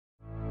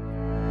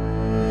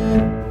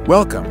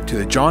Welcome to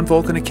the John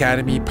Volken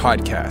Academy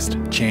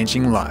podcast,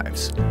 Changing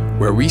Lives,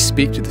 where we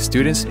speak to the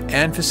students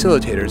and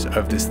facilitators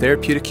of this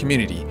therapeutic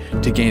community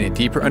to gain a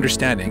deeper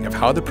understanding of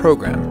how the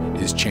program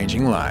is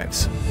changing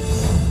lives.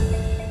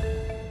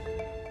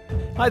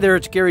 Hi there,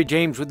 it's Gary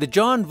James with the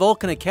John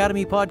Volken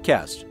Academy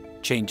podcast,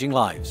 Changing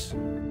Lives.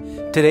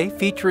 Today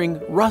featuring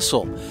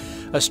Russell,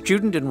 a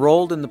student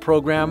enrolled in the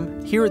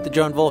program here at the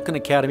John Volken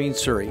Academy in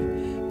Surrey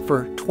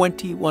for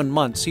 21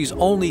 months. He's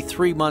only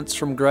 3 months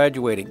from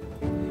graduating.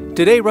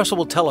 Today, Russell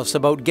will tell us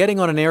about getting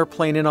on an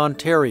airplane in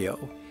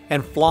Ontario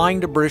and flying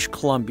to British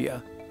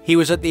Columbia. He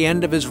was at the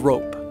end of his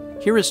rope.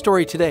 Hear his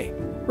story today.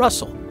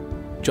 Russell,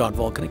 John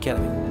Volken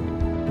Academy.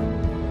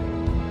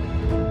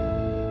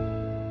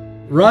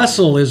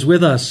 Russell is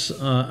with us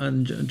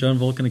on John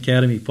Volken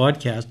Academy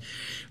podcast.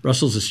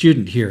 Russell's a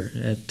student here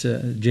at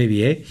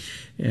JVA.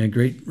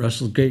 Great,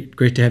 Russell,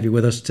 great to have you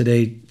with us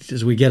today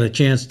as we get a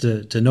chance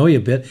to know you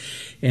a bit.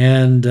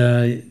 And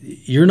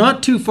you're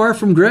not too far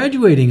from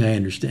graduating, I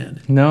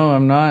understand. No,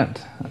 I'm not.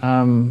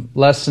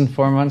 Less than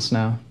 4 months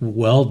now.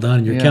 Well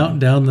done. You're counting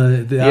down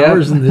the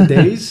hours and the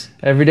days.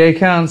 Every day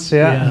counts,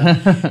 yeah.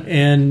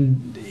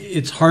 And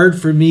it's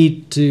hard for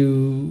me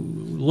to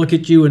look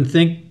at you and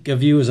think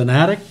of you as an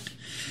addict.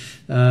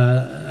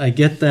 I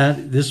get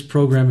that. This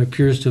program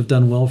appears to have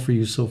done well for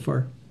you so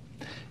far.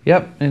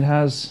 Yep, it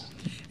has.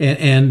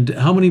 And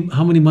how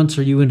many months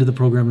are you into the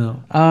program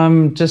now?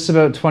 Just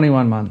about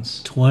 21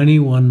 months.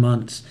 21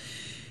 months.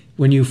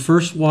 When you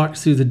first walked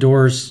through the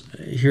doors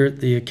here at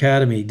the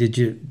academy, did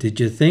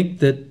you think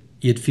that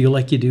you'd feel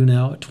like you do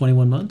now at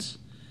 21 months?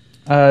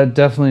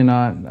 Definitely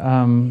not.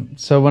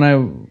 So when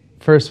I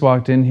first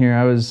walked in here,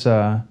 I was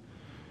a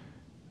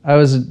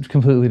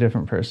completely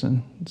different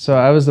person. So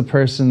I was the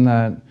person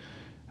that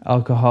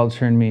alcohol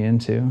turned me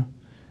into.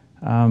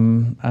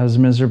 I was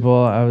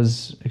miserable. I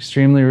was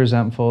extremely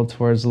resentful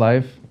towards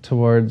life,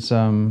 towards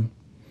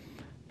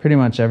pretty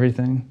much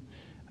everything.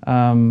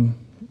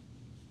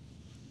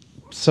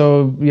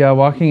 So yeah,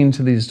 walking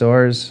into these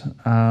doors,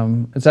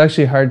 it's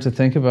actually hard to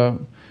think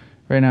about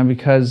right now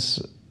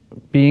because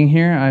being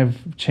here, I've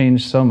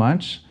changed so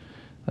much.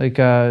 Like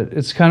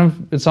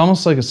it's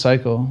almost like a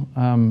cycle.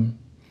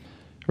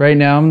 Right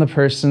now, I'm the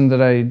person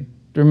that I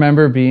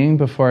remember being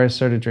before I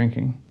started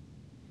drinking,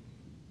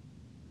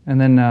 and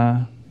then.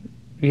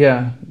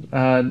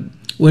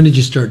 When did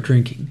you start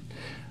drinking?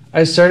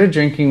 I started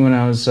drinking when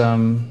I was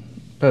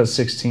about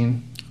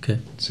 16. Okay.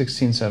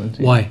 16,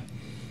 17. Why?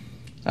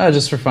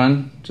 Just for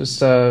fun.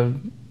 It's a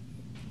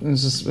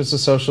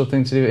social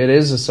thing to do. It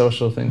is a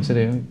social thing to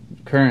do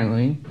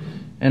currently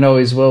and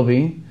always will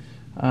be.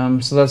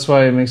 So that's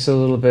why it makes it a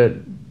little bit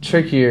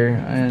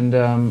trickier. And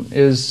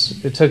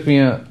it took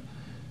me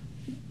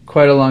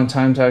quite a long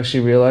time to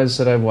actually realize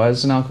that I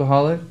was an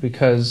alcoholic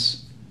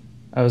because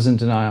I was in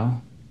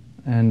denial.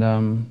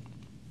 And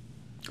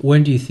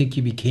when do you think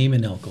you became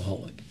an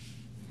alcoholic?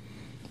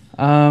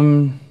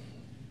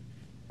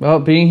 Well,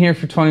 being here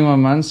for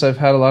 21 months, I've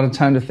had a lot of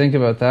time to think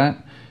about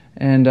that.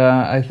 And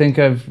I think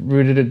I've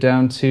rooted it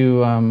down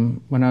to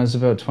when I was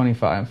about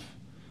 25.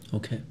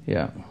 Okay.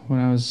 Yeah. When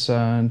I was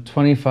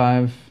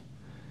 25,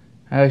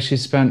 I actually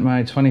spent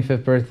my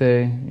 25th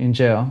birthday in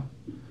jail.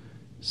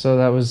 So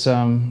that was,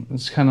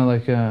 it's kind of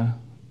like an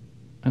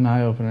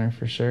eye-opener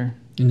for sure.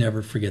 You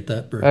never forget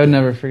that birthday. I would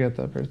never forget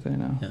that birthday,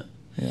 no. Yeah.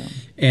 Yeah.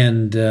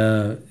 And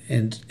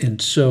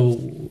so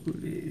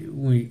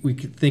we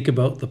could think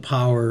about the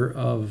power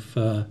of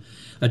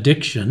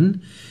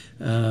addiction.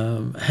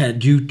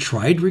 Had you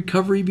tried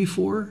recovery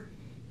before?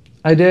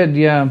 I did,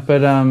 yeah,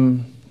 but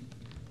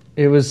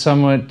it was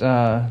somewhat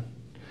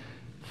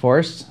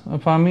forced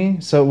upon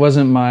me, so it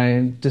wasn't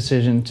my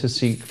decision to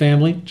seek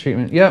family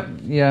treatment. Yep,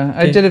 yeah, okay.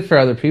 I did it for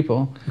other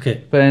people.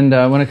 Okay, but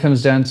when it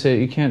comes down to it,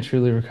 you can't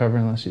truly recover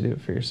unless you do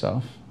it for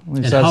yourself. At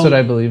least that's what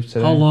I believe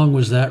today. How long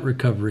was that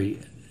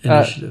recovery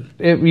initiative?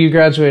 You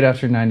graduate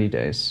after 90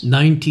 days.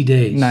 90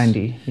 days?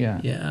 90,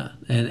 yeah. Yeah,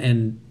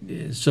 and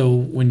so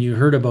when you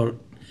heard about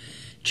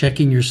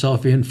checking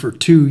yourself in for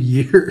 2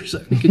 years,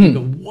 you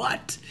go,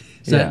 what?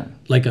 Is that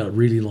like a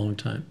really long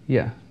time?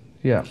 Yeah,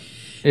 yeah.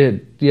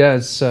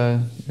 It's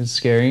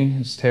scary,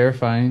 it's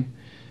terrifying.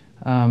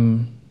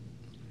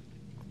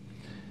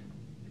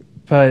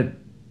 But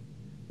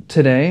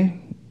today,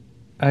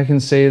 I can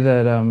say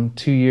that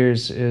 2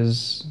 years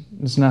is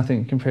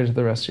nothing compared to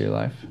the rest of your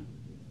life.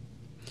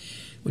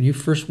 When you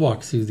first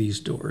walked through these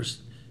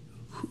doors,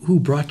 who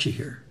brought you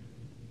here?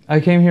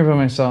 I came here by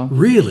myself.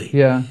 Really?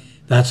 Yeah.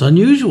 That's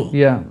unusual.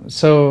 Yeah.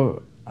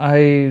 So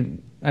I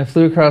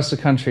flew across the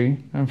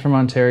country. I'm from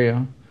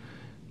Ontario,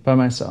 by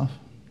myself.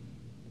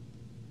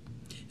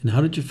 And how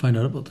did you find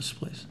out about this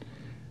place?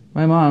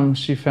 My mom,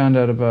 she found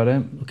out about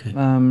it. Okay.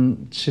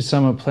 She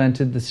somewhat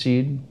planted the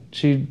seed.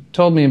 She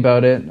told me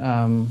about it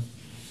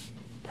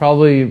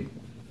probably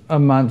a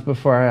month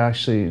before I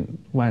actually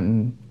went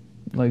and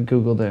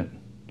Googled it.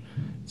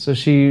 So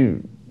she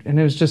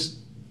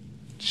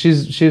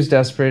was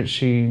desperate.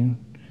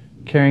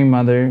 Caring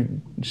mother.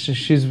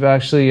 She's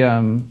actually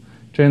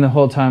during the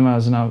whole time I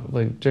was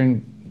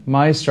during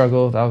my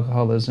struggle with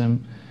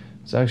alcoholism,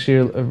 It's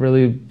actually a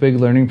really big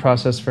learning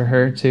process for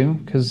her too,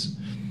 because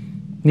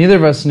neither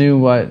of us knew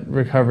what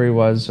recovery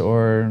was,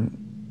 or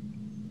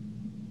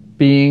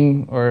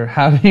being or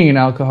having an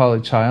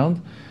alcoholic child.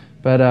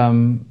 But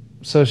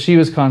so she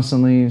was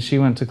constantly, she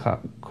went to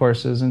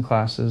courses and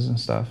classes and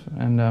stuff,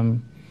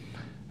 and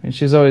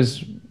she's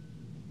always,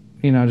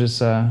 you know,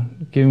 just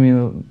giving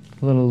me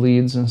little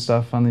leads and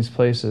stuff on these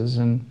places.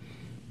 And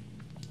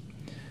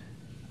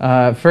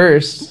at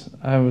first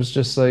I was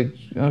just like,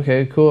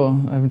 okay,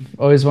 cool, I've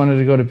always wanted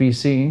to go to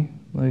BC,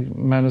 like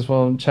might as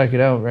well check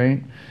it out,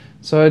 right?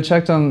 So I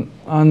checked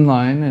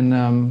online, and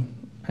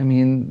I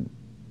mean,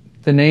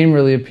 the name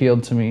really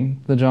appealed to me,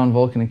 the John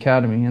Volken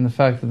Academy, and the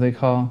fact that they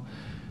call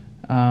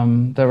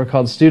that we're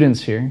called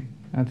students here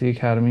at the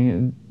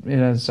academy, it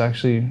is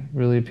actually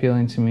really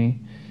appealing to me.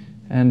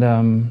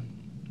 And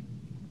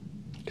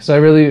because I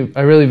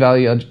really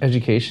value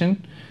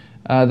education.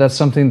 That's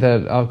something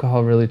that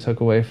alcohol really took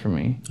away from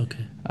me.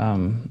 Okay.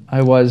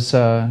 I was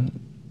a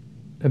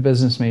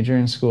business major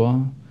in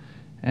school,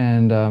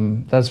 and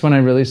that's when I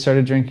really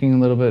started drinking a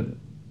little bit.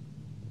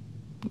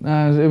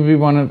 It would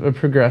be a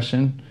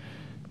progression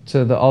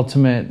to the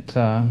ultimate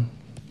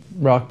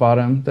rock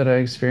bottom that I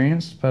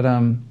experienced. But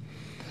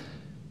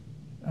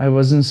I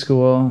was in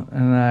school,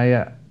 and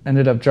I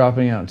ended up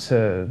dropping out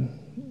to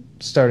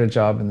start a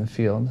job in the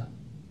field.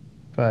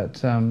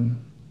 But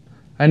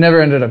I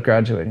never ended up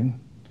graduating.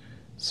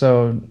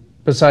 So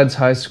besides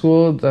high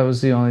school, that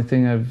was the only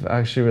thing I've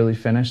actually really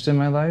finished in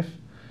my life.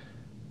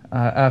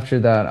 After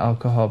that,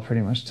 alcohol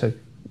pretty much took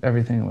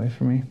everything away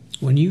from me.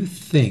 When you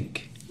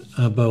think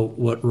about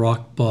what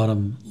rock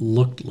bottom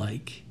looked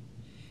like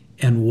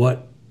and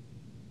what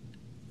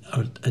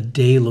a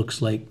day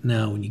looks like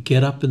now, when you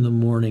get up in the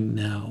morning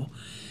now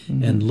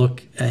and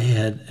look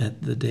ahead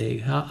at the day,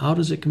 how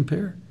does it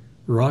compare?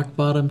 Rock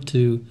bottom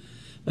to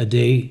a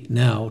day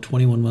now,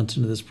 21 months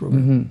into this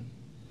program?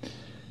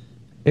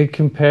 It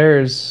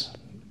compares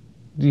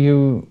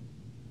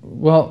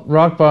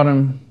rock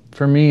bottom,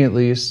 for me at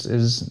least,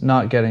 is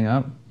not getting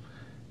up.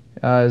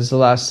 Is the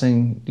last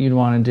thing you'd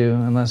want to do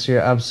unless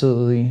you're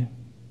absolutely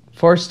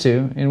forced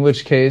to, in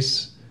which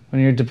case,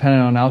 when you're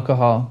dependent on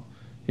alcohol,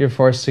 you're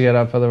forced to get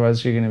up,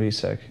 otherwise you're going to be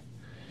sick.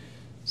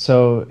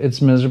 So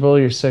it's miserable,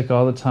 you're sick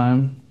all the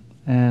time,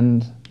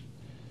 and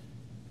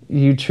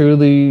you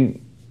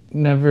truly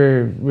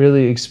never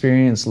really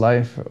experience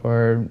life,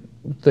 or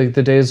the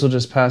days will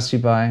just pass you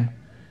by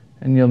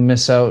and you'll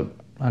miss out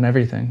on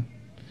everything.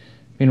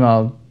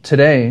 Meanwhile,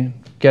 today,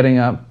 getting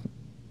up,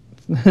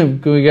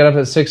 we get up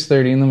at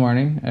 6:30 in the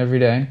morning every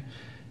day,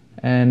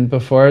 and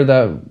before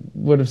that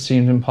would have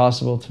seemed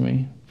impossible to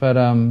me. But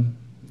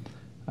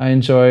I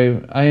enjoy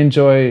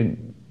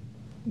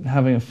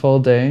having a full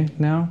day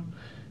now,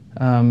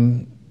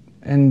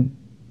 and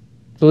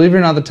believe it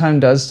or not, the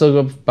time does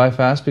still go by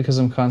fast because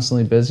I'm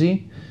constantly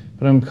busy,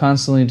 but I'm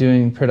constantly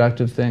doing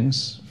productive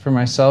things for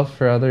myself,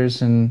 for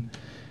others, and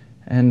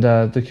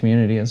the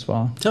community as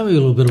well. Tell me a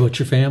little bit about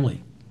your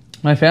family.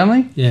 My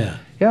family? Yeah.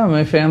 Yeah,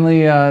 my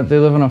family, they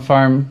live on a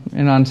farm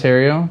in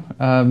Ontario,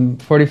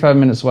 45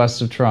 minutes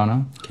west of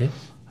Toronto. Okay.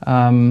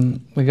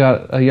 We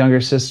got a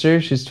younger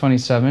sister. She's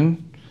 27.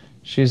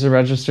 She's a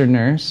registered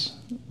nurse.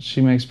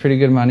 She makes pretty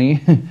good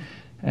money.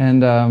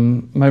 And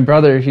my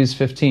brother, he's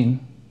 15.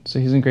 So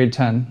he's in grade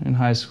 10 in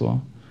high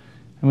school.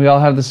 And we all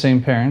have the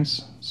same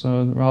parents.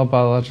 So we're all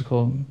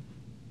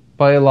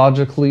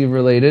biologically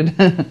related.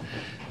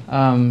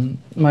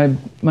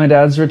 My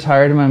dad's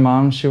retired, and my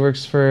mom, she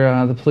works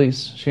for the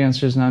police. She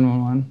answers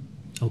 911.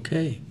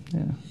 Okay.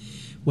 Yeah.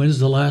 When's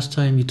the last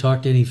time you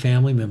talked to any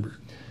family member?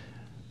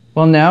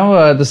 Well,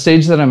 now the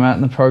stage that I'm at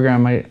in the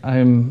program,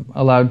 I'm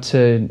allowed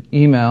to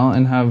email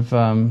and have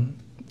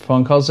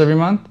phone calls every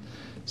month.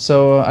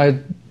 So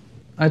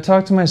I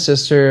talk to my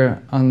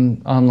sister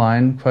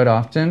online quite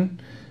often,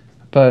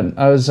 but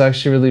I was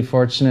actually really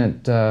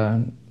fortunate.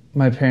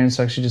 My parents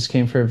actually just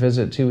came for a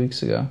visit 2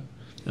 weeks ago.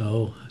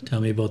 Oh,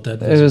 tell me about that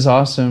visit. It was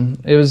awesome.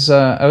 It was.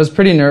 I was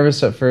pretty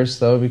nervous at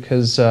first, though,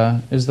 because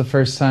it was the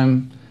first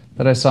time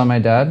that I saw my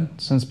dad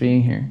since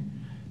being here.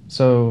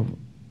 So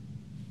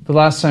the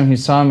last time he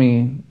saw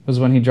me was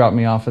when he dropped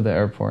me off at the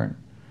airport,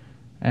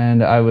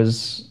 and I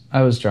was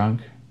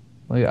drunk.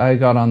 Like, I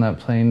got on that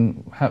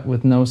plane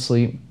with no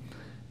sleep,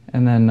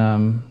 and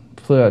then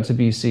flew out to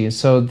BC.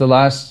 So the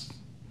last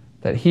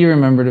that he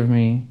remembered of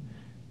me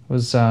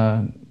was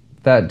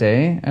that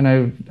day, and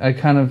I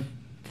kind of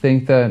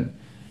think that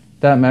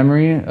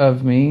memory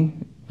of me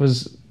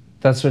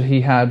that's what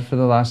he had for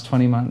the last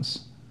 20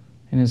 months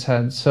in his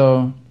head.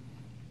 So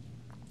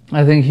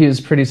I think he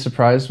was pretty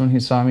surprised when he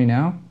saw me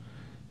now,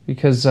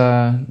 because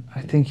I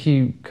think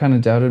he kind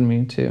of doubted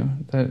me too,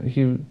 that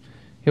he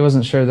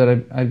wasn't sure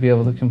that I'd be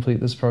able to complete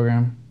this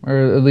program, or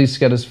at least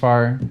get as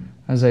far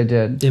as I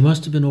did. They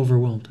must have been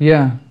overwhelmed.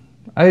 Yeah,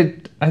 I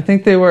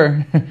think they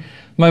were.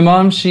 My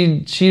mom,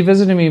 she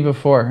visited me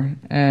before,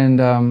 and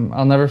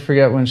I'll never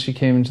forget when she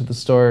came into the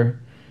store.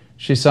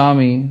 She saw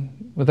me,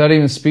 without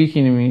even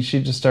speaking to me,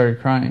 she just started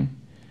crying.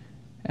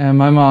 And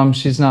my mom,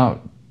 she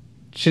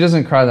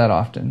doesn't cry that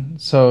often.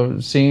 So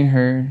seeing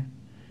her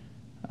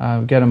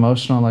get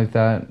emotional like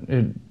that,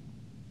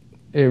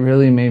 it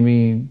really made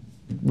me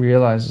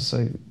realize, it's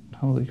like,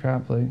 holy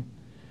crap, like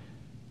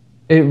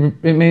it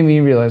made me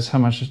realize how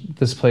much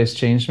this place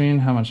changed me and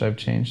how much I've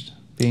changed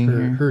being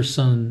here. Her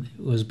son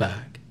was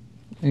back.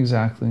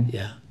 Exactly.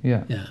 Yeah.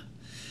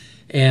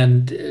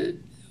 And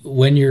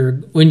when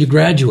you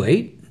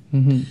graduate,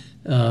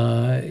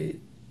 are you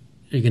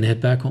going to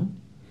head back home?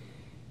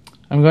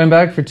 I'm going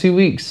back for 2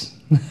 weeks.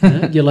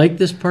 You like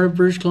this part of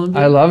British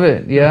Columbia? I love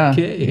it. Yeah.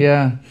 Okay.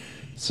 Yeah.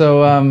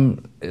 So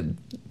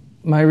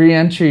my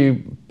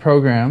re-entry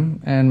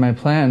program and my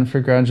plan for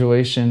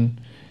graduation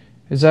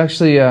is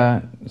actually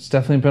it's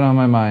definitely been on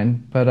my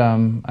mind, but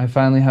I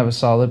finally have a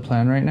solid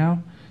plan right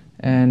now,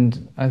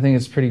 and I think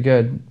it's pretty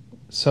good.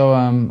 So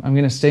I'm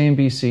going to stay in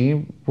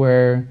BC,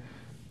 where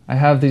I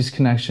have these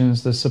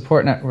connections, the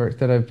support network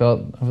that I've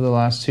built over the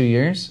last 2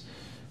 years.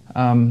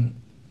 And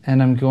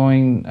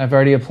I've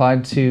already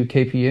applied to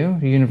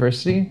KPU, a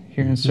university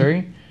here in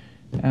Surrey.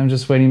 I'm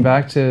just waiting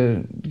back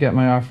to get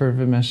my offer of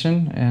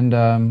admission, and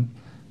I'm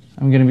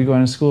going to be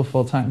going to school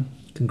full time.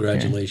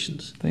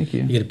 Congratulations. Here. Thank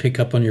you. You going to pick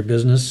up on your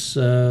business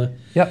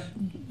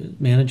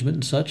management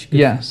and such?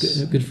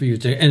 Yes. Good for you.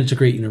 And it's a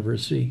great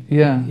university.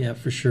 Yeah. Yeah,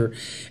 for sure.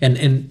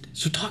 And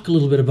so talk a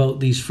little bit about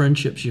these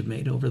friendships you've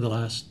made over the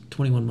last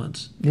 21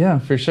 months. Yeah,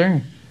 for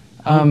sure.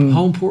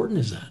 How important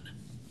is that?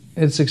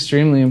 It's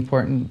extremely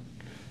important.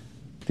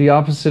 The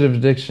opposite of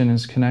addiction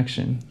is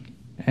connection.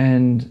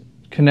 And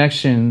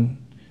connection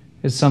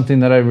is something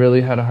that I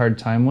really had a hard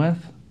time with.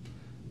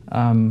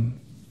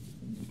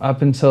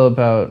 Up until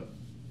about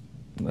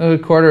a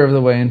quarter of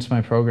the way into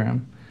my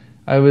program,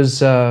 I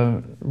was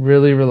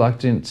really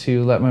reluctant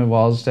to let my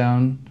walls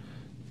down,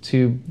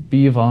 to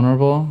be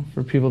vulnerable,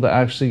 for people to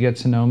actually get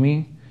to know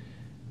me.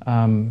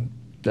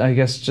 I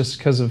guess just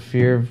because of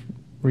fear of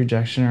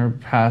rejection or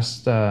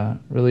past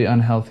really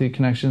unhealthy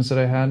connections that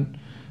I had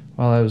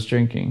while I was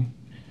drinking.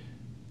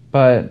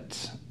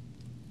 But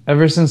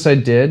ever since I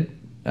did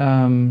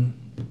allow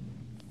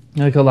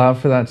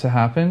for that to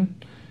happen,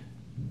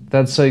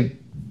 that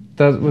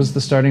was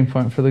the starting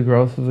point for the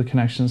growth of the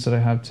connections that I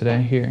have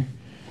today here.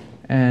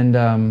 And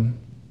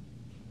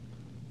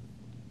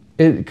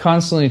it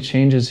constantly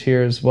changes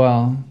here as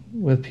well,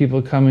 with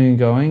people coming and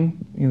going,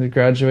 either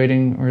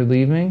graduating or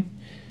leaving,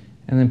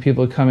 and then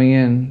people coming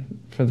in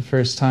for the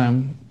first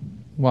time,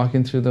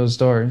 walking through those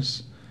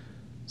doors.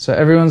 So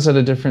everyone's at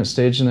a different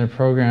stage in their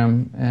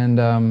program,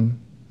 and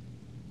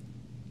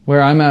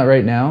where I'm at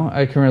right now,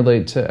 I can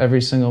relate to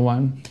every single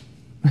one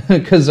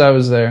because I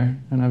was there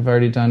and I've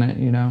already done it,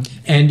 you know.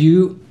 And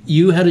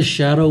you had a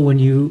shadow when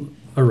you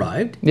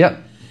arrived? Yep.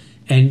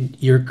 And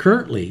you're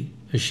currently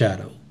a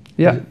shadow?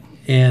 Yep.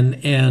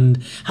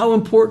 And how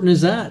important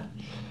is that?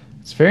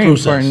 It's very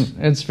process?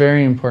 important. It's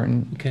very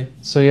important. Okay.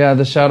 So yeah,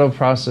 the shadow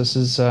process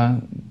is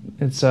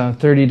it's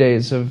 30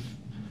 days of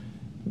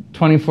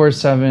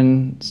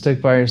 24/7,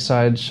 stick by your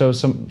side, show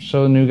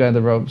a new guy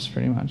the ropes,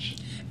 pretty much.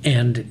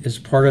 And as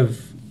part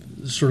of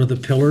sort of the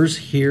pillars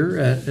here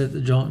at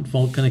the John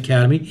Volken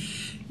Academy,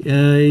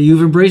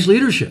 you've embraced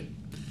leadership.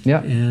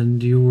 Yeah.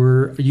 And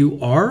you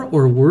are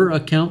or were a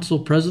council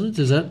president,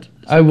 is that?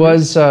 I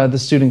was the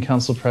student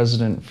council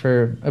president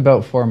for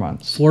about 4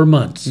 months. 4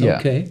 months, Yeah.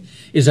 okay.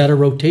 Is that a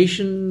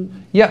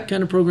rotation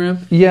kind of program?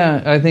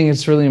 Yeah, I think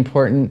it's really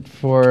important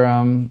for,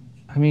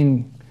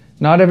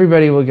 not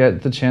everybody will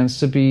get the chance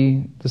to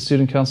be the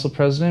student council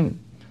president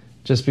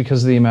just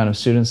because of the amount of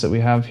students that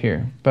we have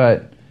here.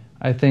 But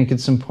I think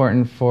it's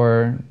important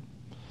for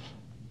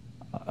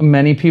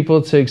many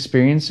people to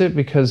experience it,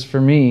 because for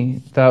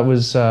me, that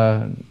was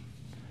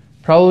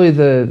probably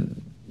the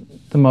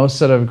most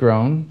that I've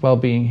grown while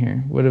being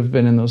here would have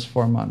been in those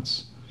 4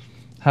 months.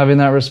 Having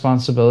that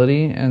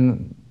responsibility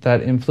and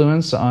that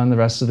influence on the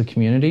rest of the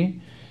community,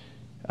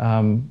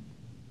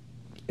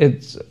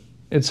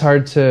 it's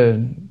hard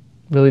to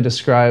really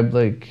describe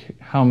like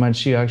how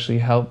much you actually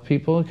help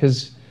people,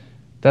 because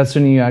that's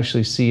when you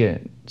actually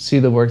see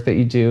the work that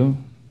you do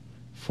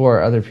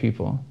for other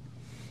people.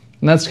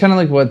 And that's kind of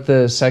like what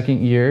the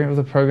second year of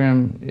the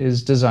program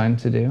is designed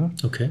to do.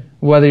 Okay.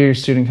 Whether you're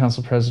student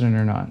council president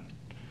or not.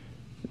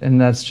 And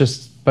that's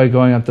just by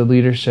going up the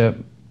leadership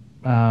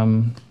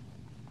kind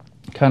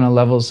of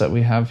levels that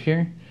we have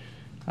here.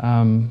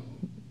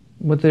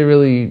 What they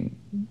really,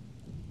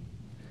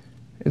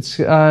 it's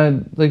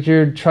like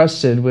you're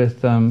trusted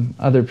with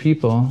other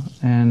people,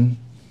 and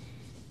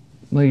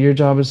like your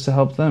job is to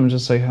help them,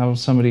 just like how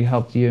somebody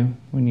helped you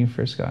when you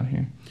first got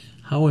here.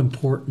 How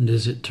important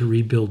is it to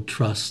rebuild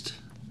trust?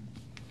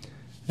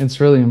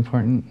 It's really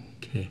important.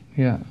 Okay.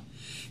 Yeah.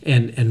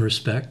 And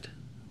respect?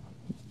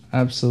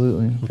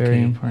 Absolutely. Okay.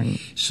 Very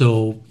important.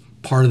 So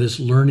part of this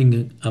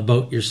learning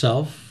about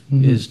yourself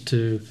is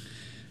to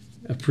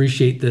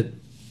appreciate that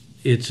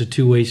it's a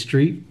two-way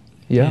street.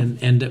 Yeah.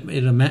 And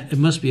it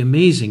must be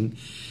amazing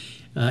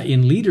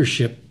in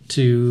leadership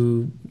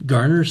to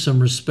garner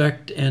some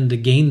respect and to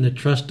gain the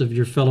trust of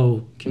your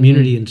fellow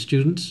community and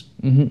students.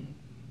 Mm-hmm.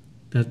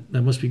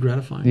 That must be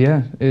gratifying.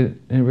 Yeah, it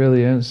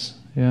really is.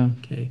 Yeah.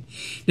 Okay.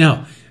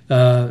 Now,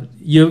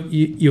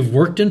 you've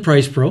worked in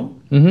Price Pro.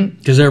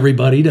 Because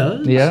everybody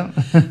does. Yeah.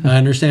 I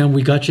understand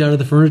we got you out of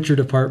the furniture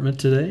department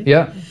today.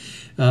 Yeah.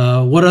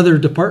 What other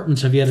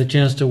departments have you had a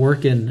chance to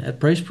work in at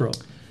Price Pro?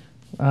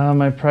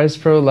 My Price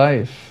Pro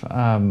life.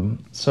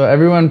 So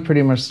everyone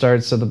pretty much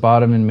starts at the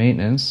bottom in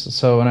maintenance.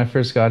 So when I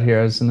first got here,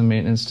 I was in the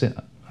maintenance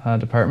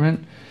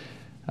department,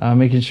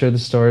 making sure the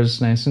store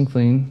is nice and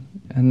clean.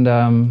 And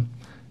I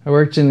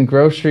worked in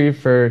grocery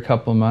for a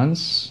couple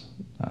months,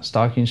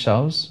 stocking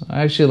shelves.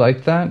 I actually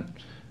liked that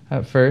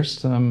at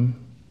first.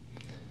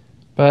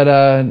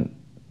 But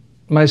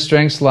my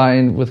strengths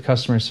lie with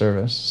customer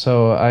service.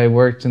 So I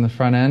worked in the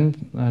front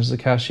end. I was the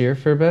cashier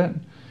for a bit.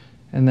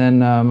 And then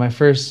my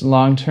first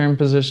long-term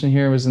position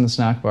here was in the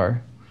snack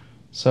bar.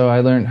 So I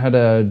learned how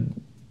to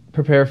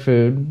prepare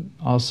food,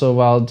 also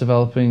while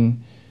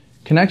developing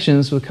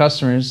connections with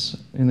customers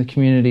in the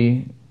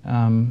community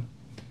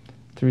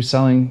through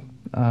selling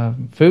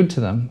food to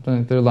them,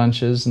 like their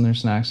lunches and their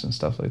snacks and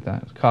stuff like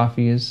that.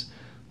 Coffees,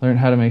 learned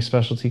how to make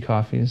specialty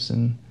coffees.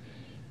 And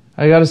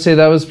I got to say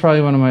that was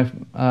probably one of my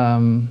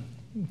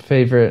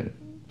favorite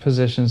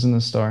positions in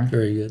the store.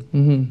 Very good.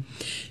 Mm-hmm.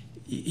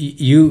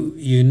 You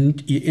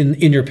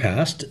in your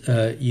past,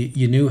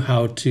 you knew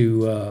how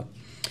to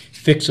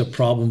fix a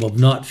problem of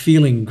not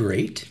feeling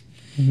great,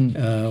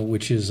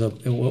 which is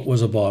what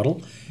was a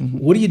bottle. Mm-hmm.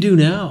 What do you do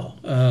now?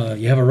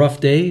 You have a rough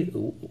day.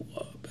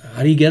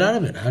 How do you get out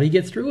of it? How do you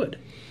get through it?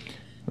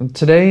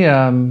 Today,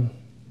 one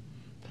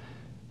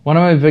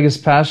of my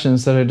biggest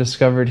passions that I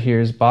discovered here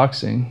is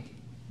boxing.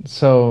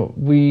 So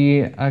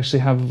we actually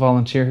have a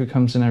volunteer who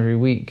comes in every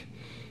week,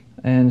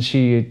 and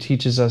she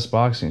teaches us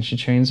boxing. She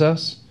trains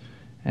us.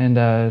 And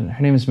her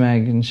name is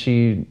Meg, and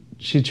she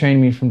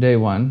trained me from day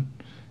one.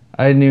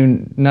 I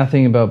knew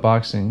nothing about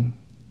boxing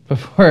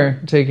before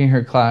taking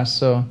her class.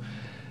 So,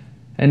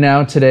 and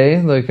now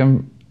today, like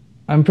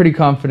I'm pretty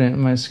confident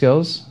in my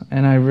skills,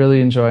 and I really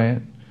enjoy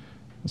it.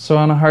 So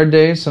on a hard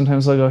day,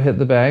 sometimes I'll go hit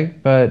the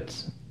bag.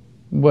 But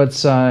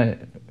what's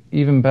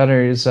even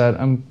better is that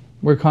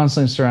we're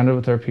constantly surrounded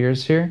with our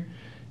peers here,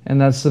 and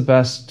that's the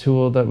best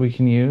tool that we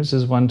can use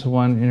is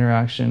one-to-one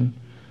interaction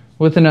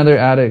with another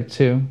addict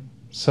too.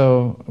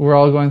 So we're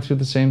all going through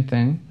the same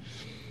thing.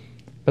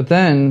 But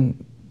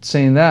then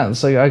saying that,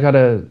 it's like I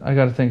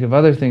gotta think of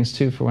other things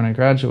too for when I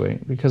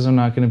graduate, because I'm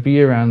not going to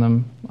be around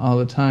them all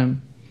the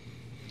time.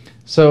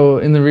 So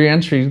in the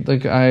re-entry,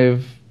 like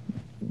I've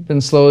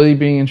been slowly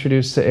being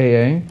introduced to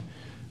AA.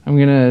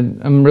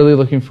 I'm really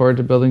looking forward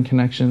to building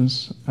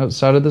connections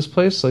outside of this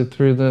place, like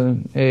through the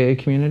AA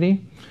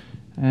community.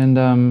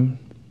 And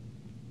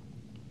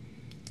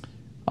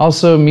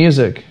also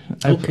music.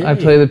 Okay. I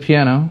play the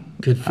piano.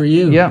 Good for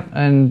you. Yeah,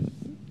 and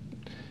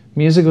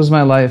music was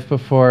my life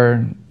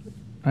before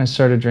I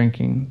started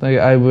drinking. Like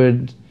I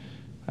would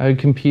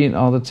compete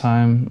all the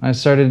time. I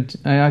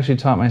actually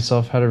taught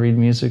myself how to read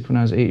music when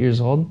I was 8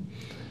 years old,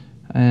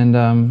 and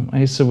I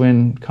used to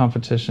win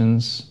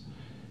competitions.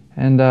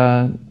 And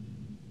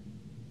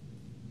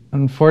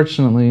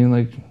unfortunately,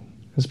 like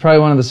it's probably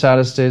one of the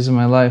saddest days of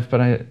my life. But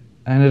I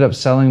ended up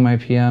selling my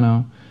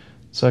piano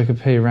so I could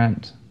pay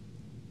rent,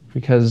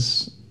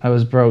 because I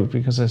was broke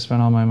because I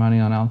spent all my money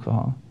on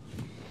alcohol.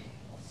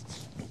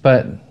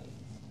 But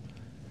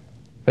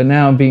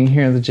now being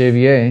here at the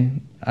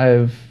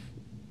JVA,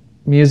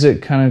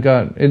 music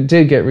it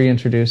did get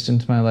reintroduced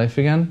into my life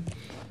again.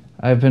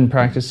 I've been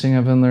practicing,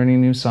 I've been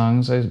learning new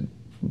songs,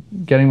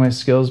 getting my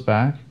skills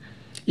back.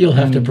 You'll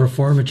have to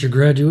perform at your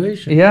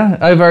graduation. Yeah,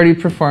 I've already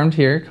performed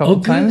here a couple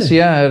times. Good.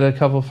 Yeah, at a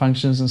couple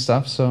functions and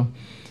stuff. So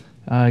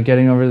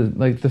getting over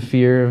like the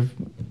fear of,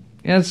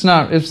 it's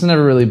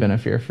never really been a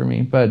fear for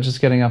me, but just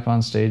getting up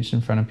on stage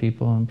in front of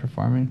people and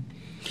performing.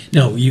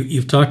 Now,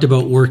 you've talked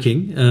about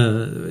working,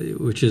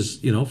 which is,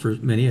 for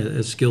many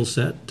a skill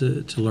set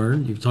to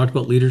learn. You've talked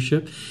about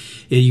leadership.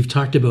 You've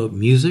talked about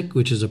music,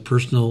 which is a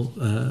personal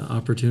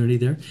opportunity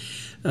there.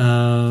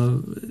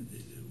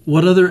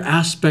 What other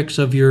aspects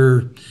of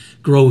your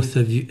growth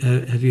have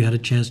you had a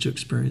chance to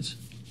experience?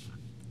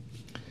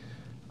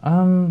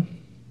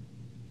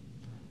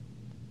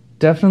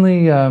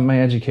 Definitely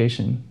my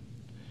education.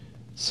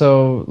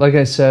 So, like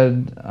I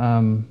said,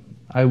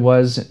 I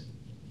was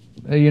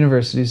a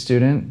university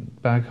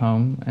student back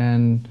home,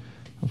 and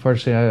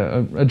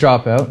unfortunately a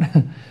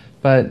dropout.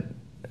 But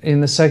in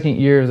the second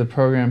year of the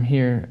program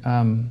here,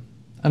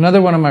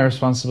 another one of my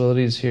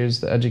responsibilities here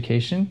is the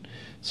education.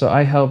 So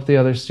I help the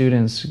other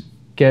students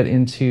get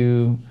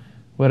into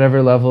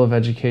whatever level of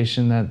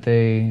education that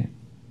they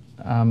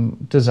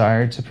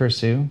desire to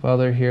pursue while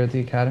they're here at the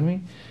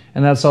academy.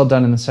 And that's all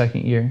done in the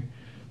second year.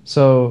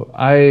 So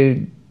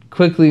I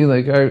quickly,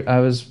 I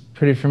was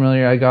pretty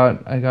familiar. I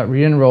got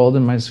re-enrolled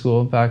in my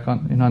school back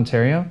in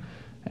Ontario,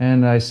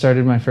 and I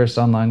started my first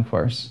online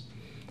course.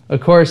 A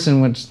course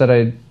in which that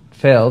I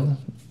failed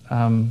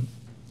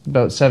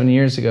about 7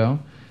 years ago,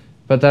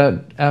 but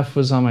that F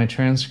was on my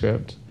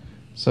transcript.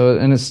 So,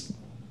 and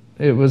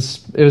it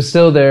was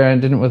still there. I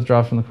didn't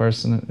withdraw from the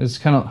course, and it's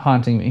kind of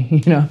haunting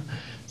me,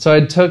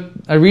 So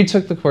I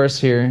retook the course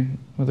here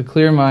with a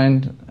clear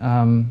mind,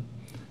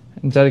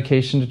 and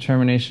dedication,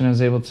 determination. I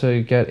was able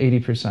to get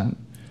 80%.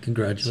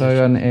 Congratulations. So I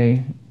got an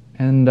A,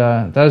 and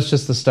that was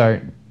just the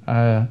start.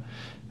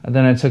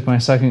 Then I took my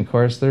second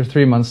course. They're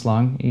 3 months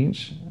long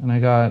each, and I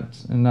got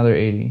another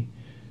 80.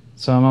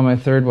 So I'm on my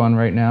third one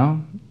right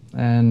now,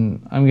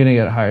 and I'm going to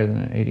get higher than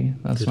an 80.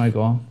 That's my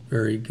goal.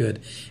 Very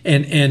good.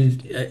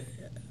 And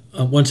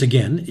once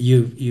again,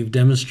 you've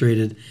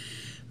demonstrated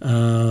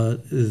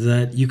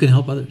that you can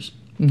help others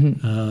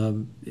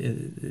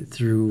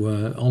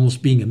through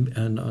almost being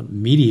a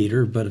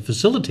mediator, but a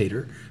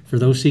facilitator for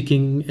those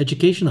seeking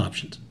education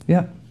options.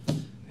 Yeah,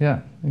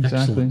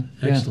 exactly.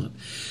 Excellent.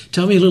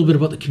 Tell me a little bit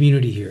about the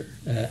community here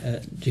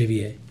at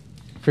JVA.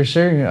 For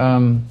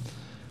sure.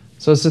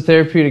 So it's a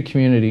therapeutic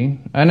community.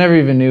 I never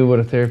even knew what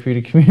a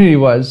therapeutic community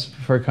was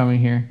before coming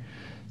here.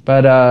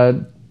 But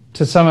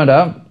to sum it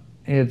up,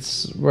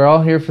 we're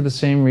all here for the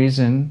same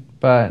reason,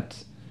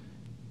 but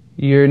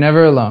you're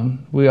never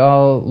alone. We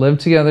all live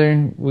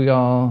together, we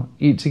all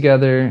eat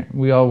together,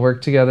 we all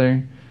work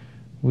together,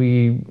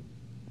 we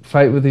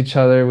fight with each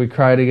other, we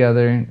cry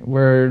together.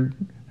 We're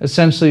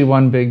essentially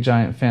one big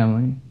giant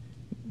family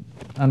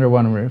under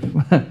one roof.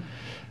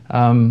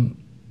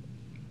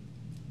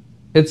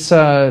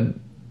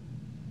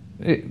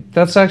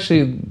 That's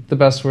actually the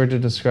best word to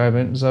describe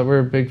it, is that we're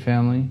a big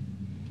family.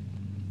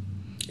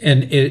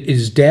 And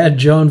is Dad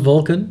John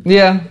Volken?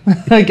 Yeah,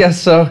 I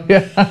guess so,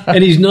 yeah.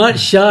 And he's not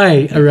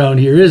shy around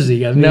here, is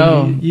he? I mean,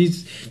 no.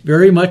 He's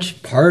very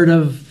much part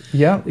of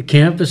the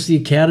campus, the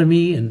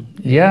academy, and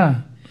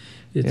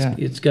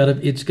it's got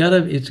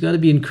to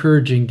be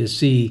encouraging to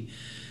see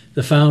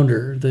the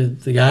founder,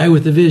 the guy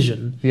with the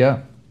vision,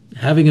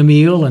 having a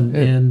meal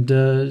and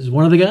is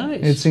one of the guys.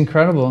 It's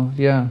incredible,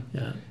 yeah.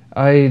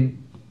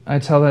 I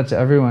tell that to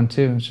everyone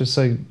too. It's just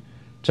like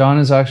John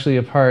is actually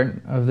a part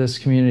of this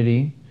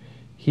community.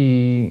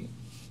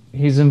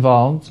 He's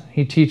involved.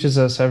 He teaches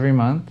us every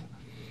month.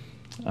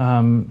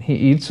 He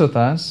eats with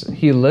us.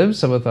 He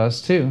lives with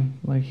us too.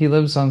 Like, he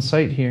lives on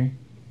site here,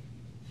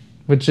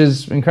 which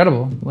is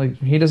incredible. Like,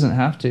 he doesn't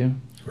have to,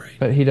 right,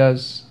 but he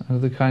does out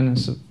of the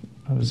kindness of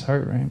his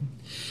heart, right?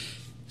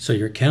 So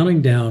you're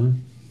counting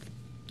down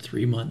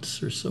 3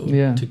 months or so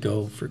to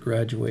go for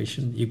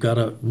graduation. You've got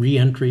a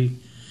re-entry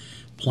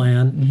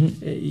plan.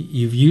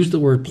 You've used the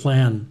word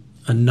plan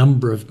a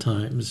number of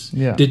times.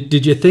 Yeah.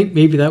 Did you think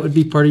maybe that would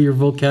be part of your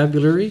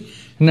vocabulary?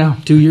 No.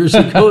 2 years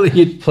ago, that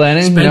you'd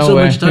planning, spend so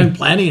much time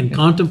planning and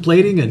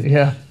contemplating, and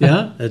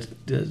that's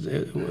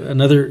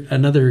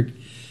another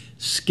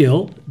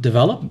skill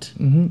developed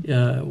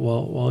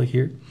while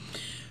here.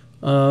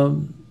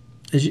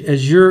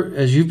 As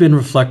you've been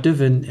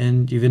reflective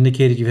and you've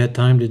indicated you've had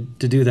time to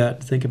do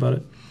that, to think about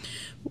it.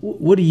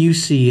 What do you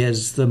see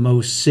as the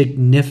most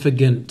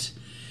significant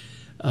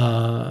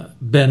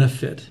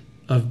benefit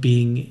of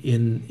being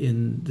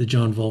in the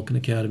John Volken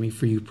Academy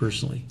for you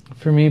personally?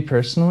 For me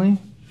personally,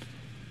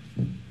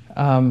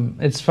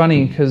 it's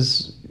funny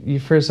because you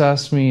first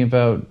asked me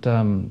about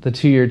the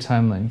 2-year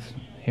time length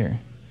here,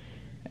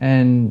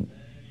 and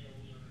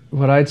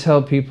what I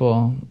tell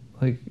people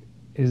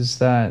is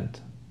that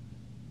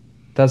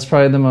that's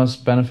probably the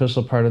most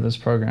beneficial part of this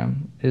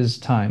program, is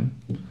time.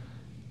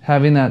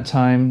 Having that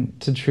time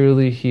to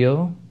truly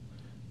heal,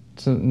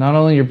 to not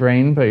only your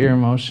brain, but your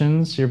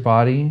emotions, your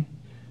body,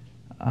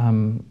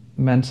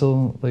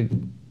 mental,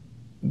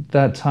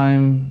 that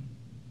time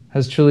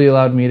has truly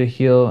allowed me to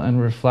heal and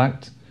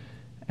reflect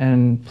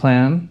and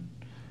plan.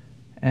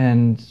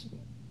 And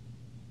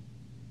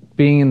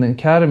being in the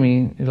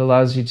academy, it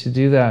allows you to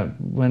do that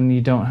when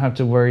you don't have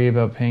to worry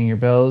about paying your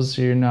bills.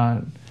 You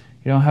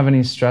don't have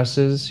any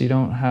stresses. You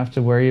don't have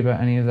to worry about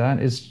any of that.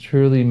 It's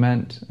truly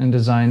meant and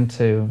designed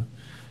to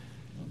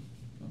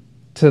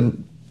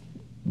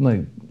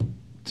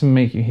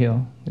make you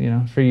heal,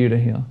 for you to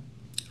heal.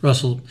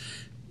 Russell,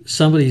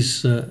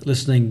 somebody's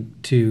listening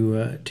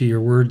to your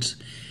words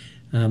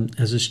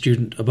as a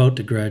student about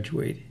to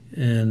graduate,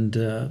 and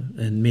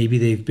maybe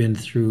they've been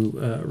through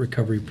a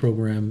recovery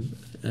program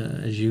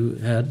as you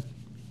had,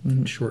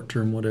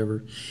 short-term,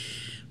 whatever.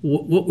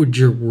 What would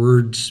your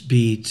words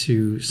be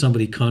to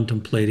somebody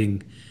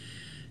contemplating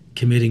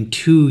committing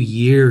 2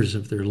 years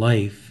of their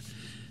life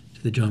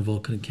to the John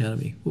Volken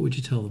Academy? What would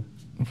you tell them?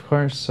 Of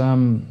course.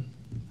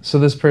 So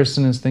this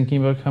person is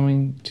thinking about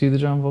coming to the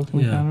John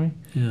Volken Academy?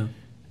 Yeah.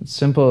 It's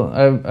simple.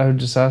 I would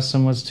just ask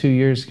them, what's 2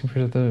 years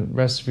compared to the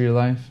rest of your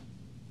life?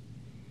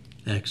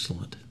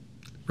 Excellent.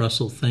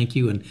 Russell, thank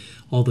you, and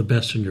all the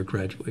best on your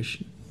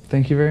graduation.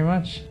 Thank you very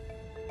much.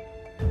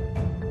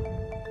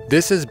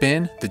 This has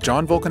been the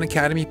John Volken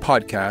Academy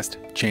podcast,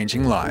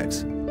 Changing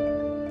Lives.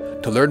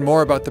 To learn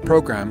more about the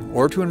program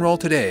or to enroll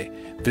today,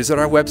 visit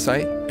our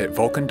website at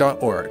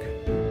vulcan.org.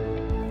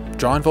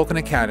 John Volken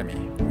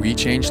Academy, we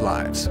change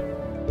lives.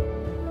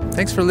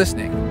 Thanks for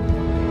listening.